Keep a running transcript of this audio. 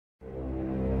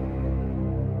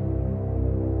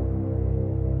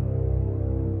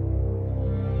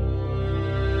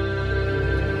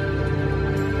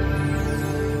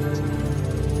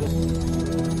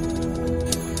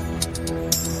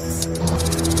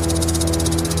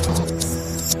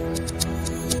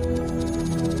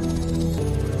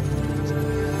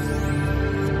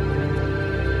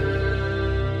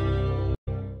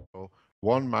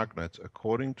one magnet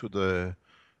according to the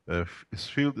its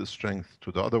field strength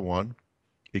to the other one,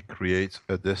 it creates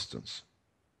a distance.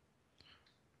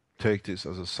 Take this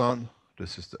as a sun,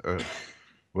 this is the Earth.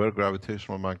 Where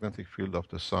gravitational magnetic field of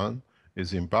the sun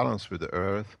is in balance with the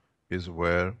Earth is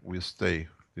where we stay.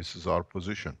 This is our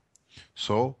position.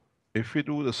 So if we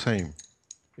do the same,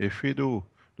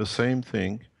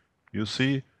 thing, you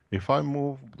see, if I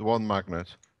move the one magnet,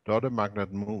 the other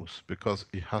magnet moves because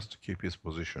it has to keep its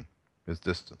position, its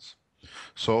distance.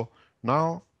 So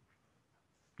now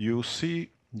you see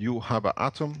you have an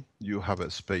atom, you have a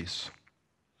space.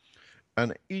 And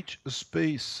each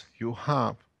space you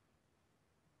have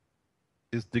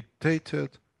is dictated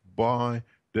by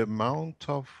the amount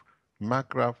of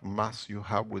Magrav mass you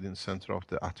have within center of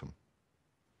the atom.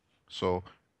 So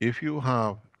if you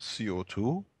have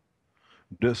CO2,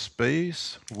 the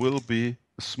space will be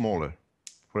smaller.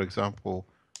 For example,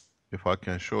 if I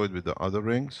can show it with the other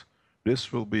rings,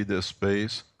 this will be the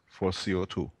space for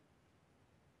CO2.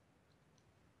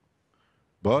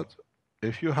 But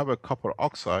if you have a copper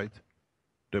oxide,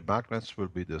 the magnets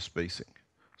will be the spacing.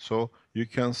 So you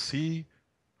can see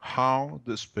how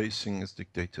the spacing is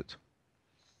dictated.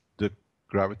 The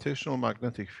gravitational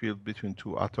magnetic field between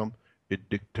two atoms, it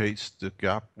dictates the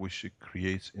gap which it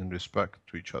creates in respect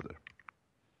to each other.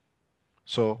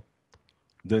 So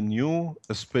the new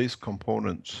space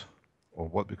components, or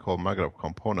what we call Magrav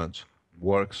components,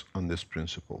 works on this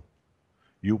principle.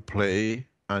 You play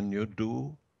and you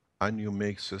do and you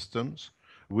make systems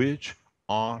which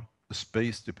are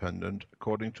space dependent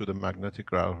according to the magnetic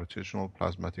gravitational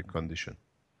plasmatic condition.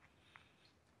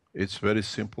 It's very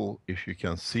simple if you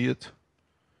can see it.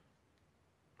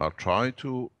 I'll try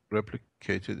to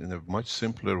replicate it in a much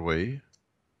simpler way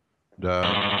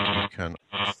that you can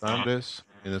understand this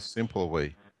in a simple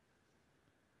way.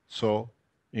 So,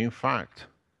 in fact,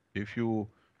 if you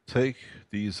take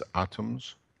these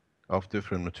atoms of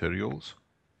different materials,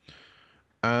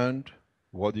 and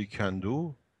what you can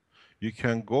do, you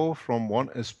can go from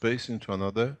one space into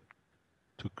another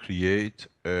to create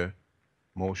a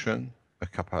motion,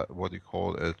 what you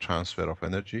call a transfer of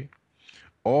energy,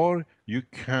 or you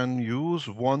can use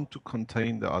one to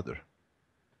contain the other.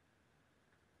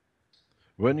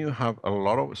 When you have a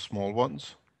lot of small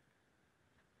ones,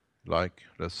 like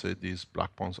let's say these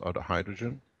black ones are the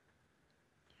hydrogen,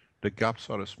 the gaps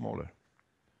are smaller.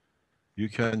 You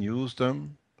can use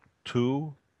them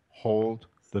to hold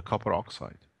the copper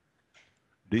oxide.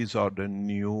 These are the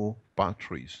new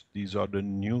batteries. These are the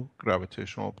new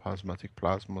gravitational plasmatic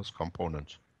plasmas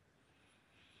components.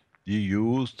 You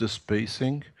use the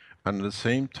spacing, and at the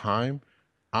same time,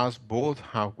 as both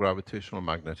have gravitational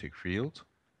magnetic field,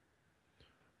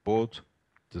 both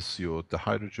the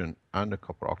hydrogen and the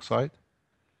copper oxide,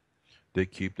 they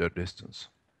keep their distance.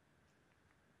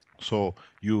 So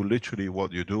you literally,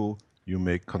 what you do, you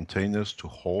make containers to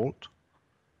hold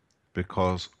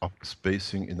because of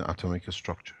spacing in atomic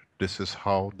structure. This is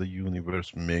how the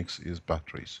universe makes its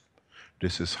batteries.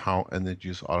 This is how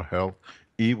energies are held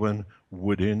even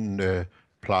within the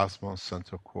plasma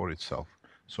center core itself.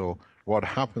 So what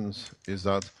happens is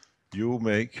that you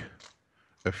make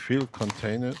a field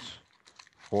containers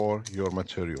for your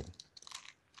material.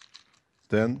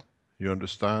 Then you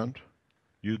understand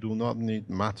you do not need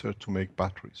matter to make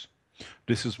batteries.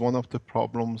 This is one of the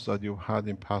problems that you've had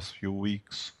in past few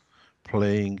weeks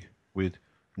playing with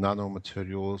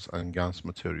nanomaterials and GaNs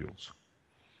materials.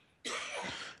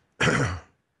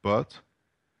 But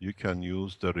you can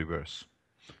use the reverse.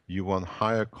 You want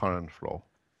higher current flow.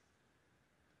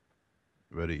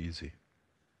 Very easy.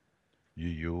 You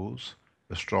use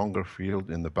a stronger field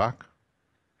in the back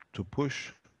to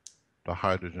push the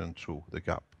hydrogen through the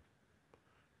gap.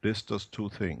 This does two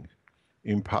things.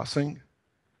 In passing,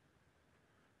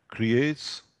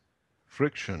 creates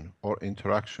friction or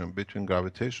interaction between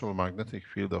gravitational magnetic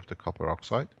field of the copper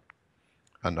oxide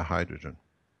and the hydrogen.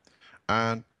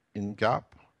 And in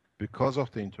gap, because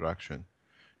of the interaction,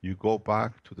 you go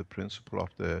back to the principle of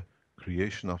the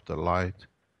creation of the light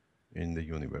in the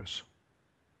universe.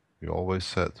 We always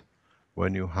said,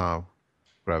 when you have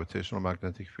gravitational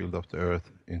magnetic field of the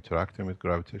Earth interacting with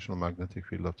gravitational magnetic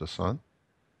field of the Sun,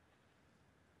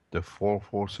 the four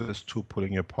forces, two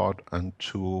pulling apart and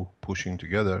two pushing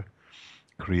together,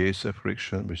 creates a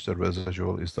friction, which the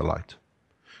residual is the light.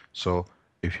 So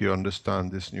if you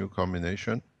understand this new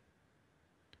combination,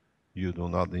 you do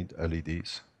not need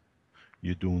LEDs.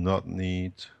 You do not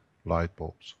need light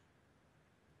bulbs.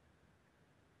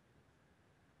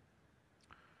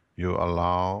 You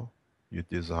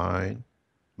design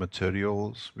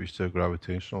materials which the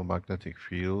gravitational magnetic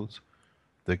fields,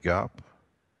 the gap,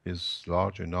 is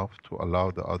large enough to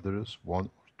allow the others, 1 or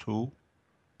 2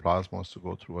 plasmas to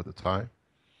go through at a time,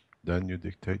 then you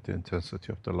dictate the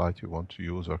intensity of the light you want to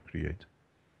use or create.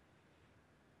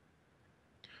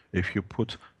 If you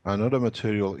put another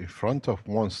material in front of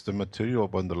once the material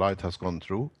when the light has gone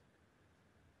through,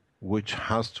 which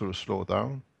has to slow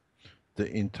down, the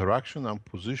interaction and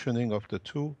positioning of the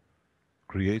two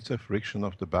creates a friction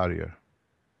of the barrier.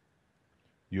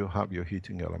 You have your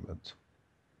heating element.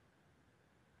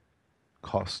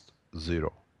 Cost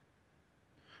 0.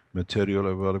 Material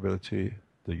availability,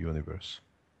 the universe.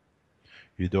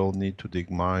 You don't need to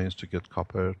dig mines to get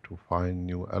copper, to find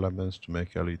new elements to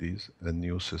make LEDs, a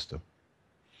new system.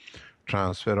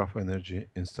 Transfer of energy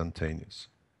instantaneous.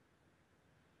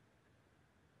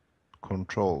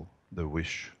 Control the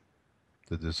wish,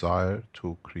 the desire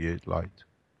to create light.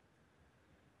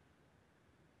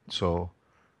 So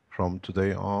from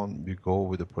today on, we go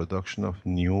with the production of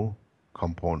new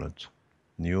components,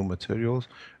 new materials,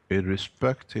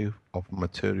 irrespective of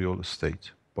material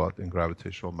state, but in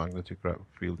gravitational magnetic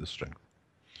field strength.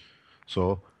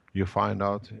 So you find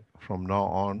out from now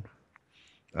on,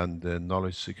 and the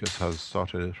knowledge seekers has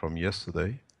started from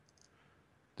yesterday,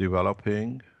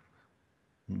 developing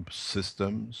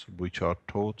systems which are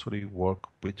totally work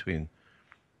between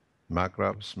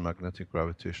Magravs, magnetic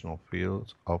gravitational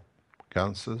fields of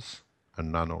ganses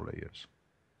and nano layers.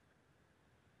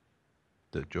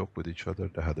 They joke with each other.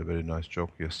 They had a very nice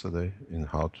joke yesterday in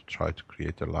how to try to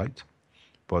create a light,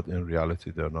 but in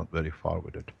reality they're not very far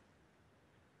with it.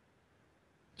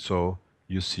 So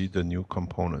you see the new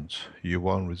components. You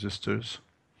want resistors,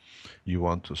 you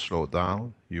want to slow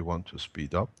down, you want to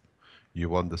speed up, you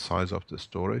want the size of the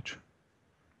storage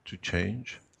to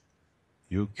change.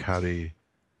 You carry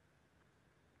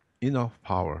enough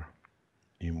power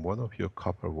in one of your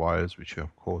copper wires which you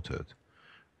have coated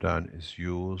than is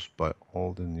used by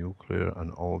all the nuclear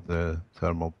and all the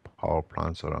thermal power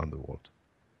plants around the world.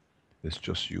 It's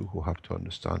just you who have to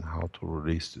understand how to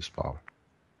release this power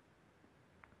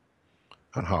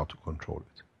and how to control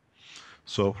it.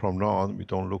 So from now on, we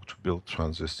don't look to build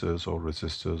transistors or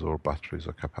resistors or batteries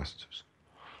or capacitors.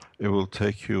 It will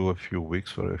take you a few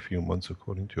weeks or a few months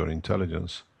according to your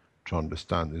intelligence to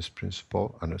understand this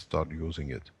principle and start using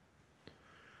it.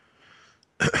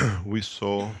 We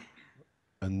saw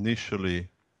initially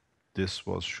this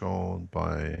was shown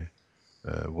by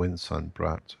Vince and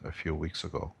Brad a few weeks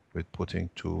ago with putting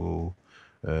 2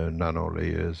 nano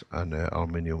layers and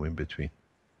aluminum in between.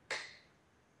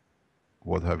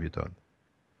 What have you done?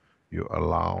 You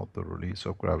allow the release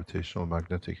of gravitational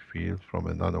magnetic field from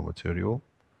a nanomaterial,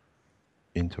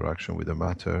 interaction with the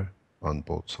matter on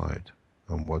both sides.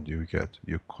 And what do you get?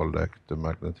 You collect the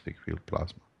magnetic field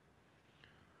plasma.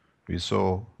 We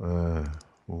saw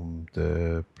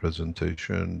the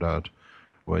presentation that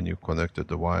when you connected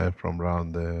the wire from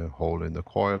around the hole in the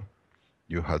coil,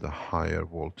 you had a higher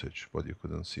voltage, but you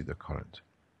couldn't see the current.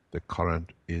 The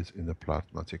current is in the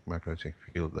plasmatic magnetic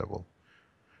field level.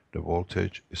 The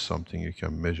voltage is something you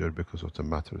can measure because of the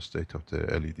matter state of the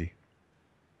LED.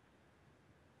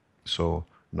 So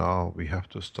now we have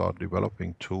to start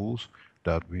developing tools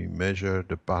that we measure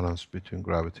the balance between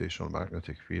gravitational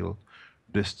magnetic field,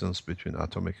 distance between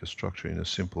atomic structure in a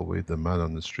simple way the man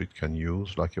on the street can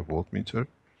use, like a voltmeter,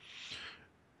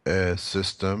 a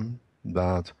system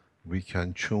that we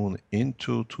can tune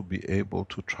into to be able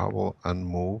to travel and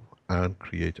move and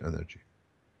create energy.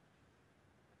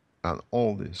 And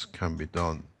all this can be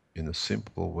done in a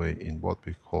simple way in what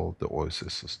we call the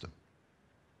OSS system.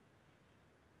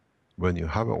 When you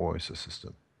have an OSS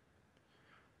system,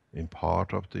 in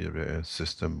part of the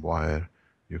system wire,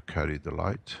 you carry the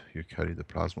light, you carry the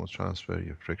plasma transfer,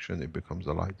 your friction, it becomes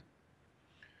a light.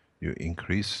 You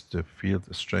increase the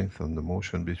field strength and the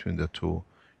motion between the two,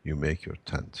 you make your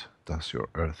tent. That's your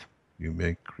earth.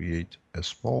 You create a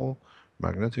small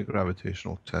magnetic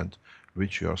gravitational tent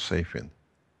which you are safe in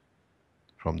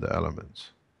from the elements.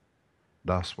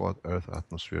 That's what Earth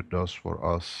atmosphere does for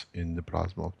us in the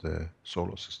plasma of the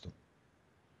solar system.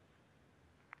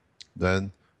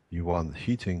 Then you want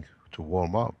heating to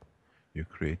warm up, you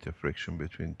create a friction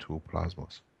between 2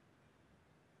 plasmas.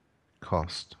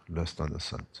 Cost less than a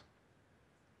cent.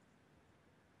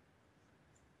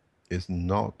 It's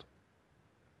not,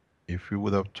 if we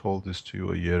would have told this to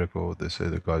you a year ago, they say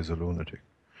the guy's a lunatic.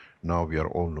 Now we are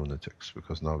all lunatics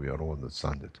because now we are all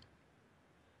understand it.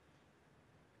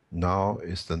 Now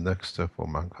is the next step for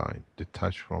mankind,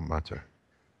 detach from matter.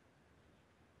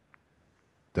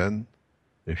 Then,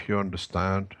 if you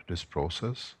understand this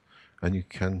process and you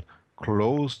can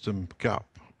close the gap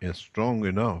strong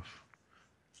enough,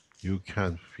 you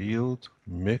can field,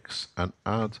 mix and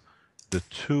add the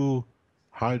two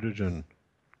hydrogen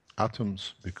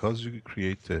atoms, because you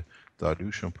create a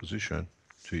dilution position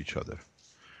to each other,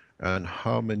 and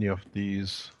how many of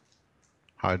these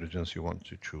hydrogens you want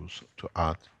to choose to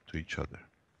add to each other.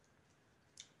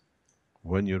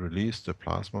 When you release the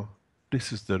plasma,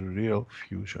 this is the real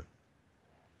fusion.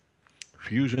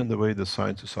 Fusion, the way the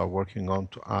scientists are working on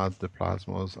to add the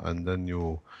plasmas and then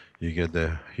you get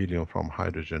the helium from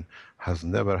hydrogen, has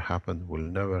never happened, will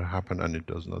never happen, and it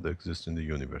does not exist in the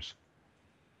universe.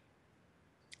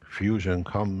 Fusion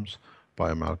comes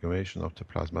by amalgamation of the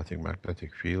plasmatic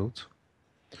magnetic fields,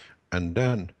 and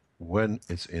then when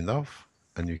it's enough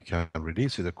and you can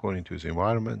release it according to its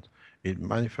environment, it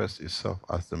manifests itself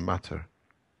as the matter.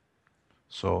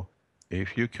 So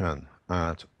if you can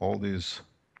add all these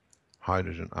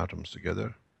hydrogen atoms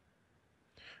together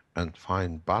and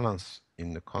find balance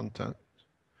in the content,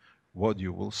 what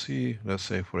you will see, let's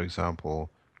say for example,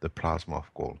 the plasma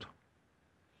of gold.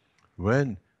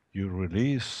 When you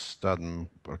release that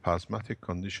plasmatic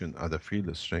condition at the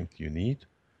field strength you need,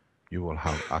 you will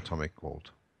have atomic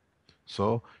gold.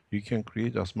 So you can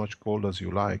create as much gold as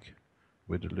you like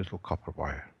with a little copper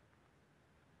wire.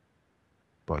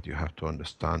 But you have to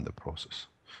understand the process.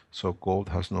 So gold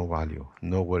has no value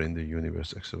nowhere in the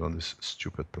universe except on this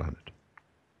stupid planet.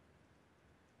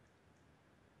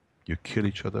 You kill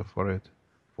each other for it.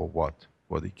 For what?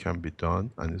 What it can be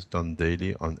done, and it's done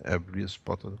daily on every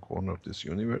spot of the corner of this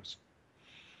universe.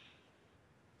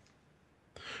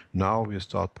 Now we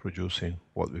start producing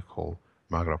what we call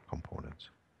Magrav components.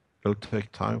 It'll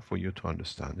take time for you to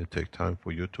understand. It'll take time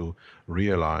for you to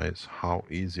realize how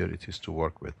easier it is to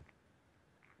work with.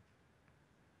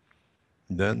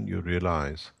 Then you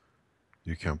realize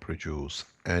you can produce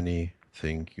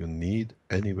anything you need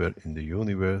anywhere in the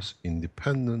universe,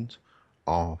 independent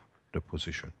of the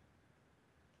position.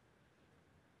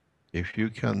 If you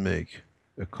can make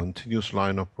a continuous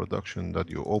line of production that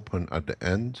you open at the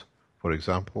end, for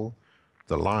example,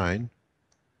 the line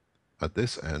at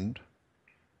this end,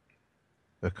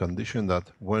 a condition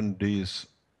that when these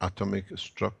atomic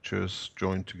structures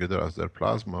join together as their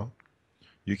plasma,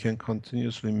 you can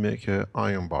continuously make an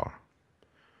iron bar,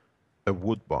 a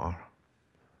wood bar,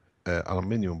 an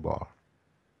aluminium bar,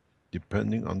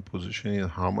 depending on positioning and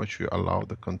how much you allow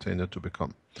the container to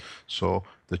become. So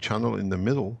the channel in the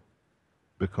middle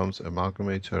becomes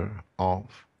amalgamator of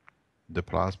the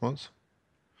plasmas,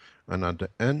 and at the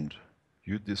end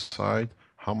you decide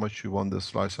how much you want the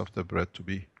slice of the bread to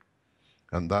be,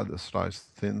 and that slice,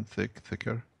 thin, thick,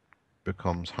 thicker,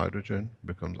 becomes hydrogen,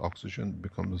 becomes oxygen,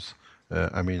 becomes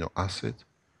amino acid.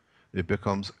 It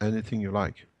becomes anything you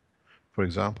like. For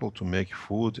example, to make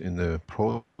food in the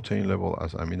protein level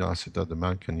as amino acid that the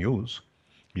man can use,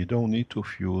 you don't need to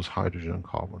fuse hydrogen and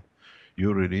carbon.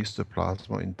 You release the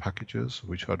plasma in packages,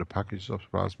 which are the packages of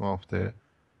plasma of the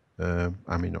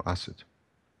amino acid.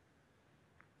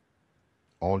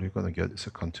 All you're going to get is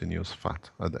a continuous fat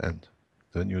at the end.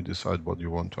 Then you decide what you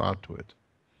want to add to it.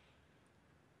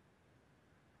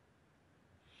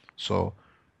 So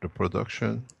the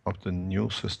production of the new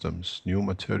systems, new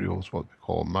materials, what we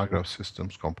call Magrav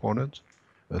systems components,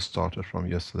 started from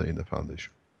yesterday in the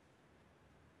foundation.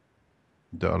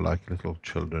 They are like little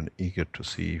children, eager to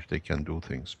see if they can do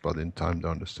things, but in time they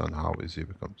understand how easy it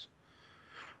becomes.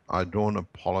 I don't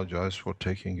apologize for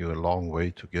taking you a long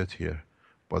way to get here,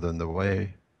 but in the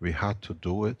way we had to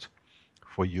do it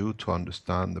for you to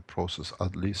understand the process,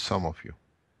 at least some of you.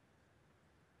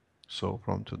 So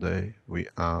from today we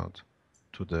add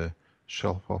to the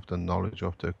shelf of the knowledge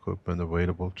of the equipment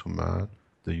available to man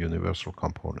the universal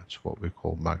components, what we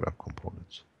call Magrav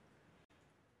components.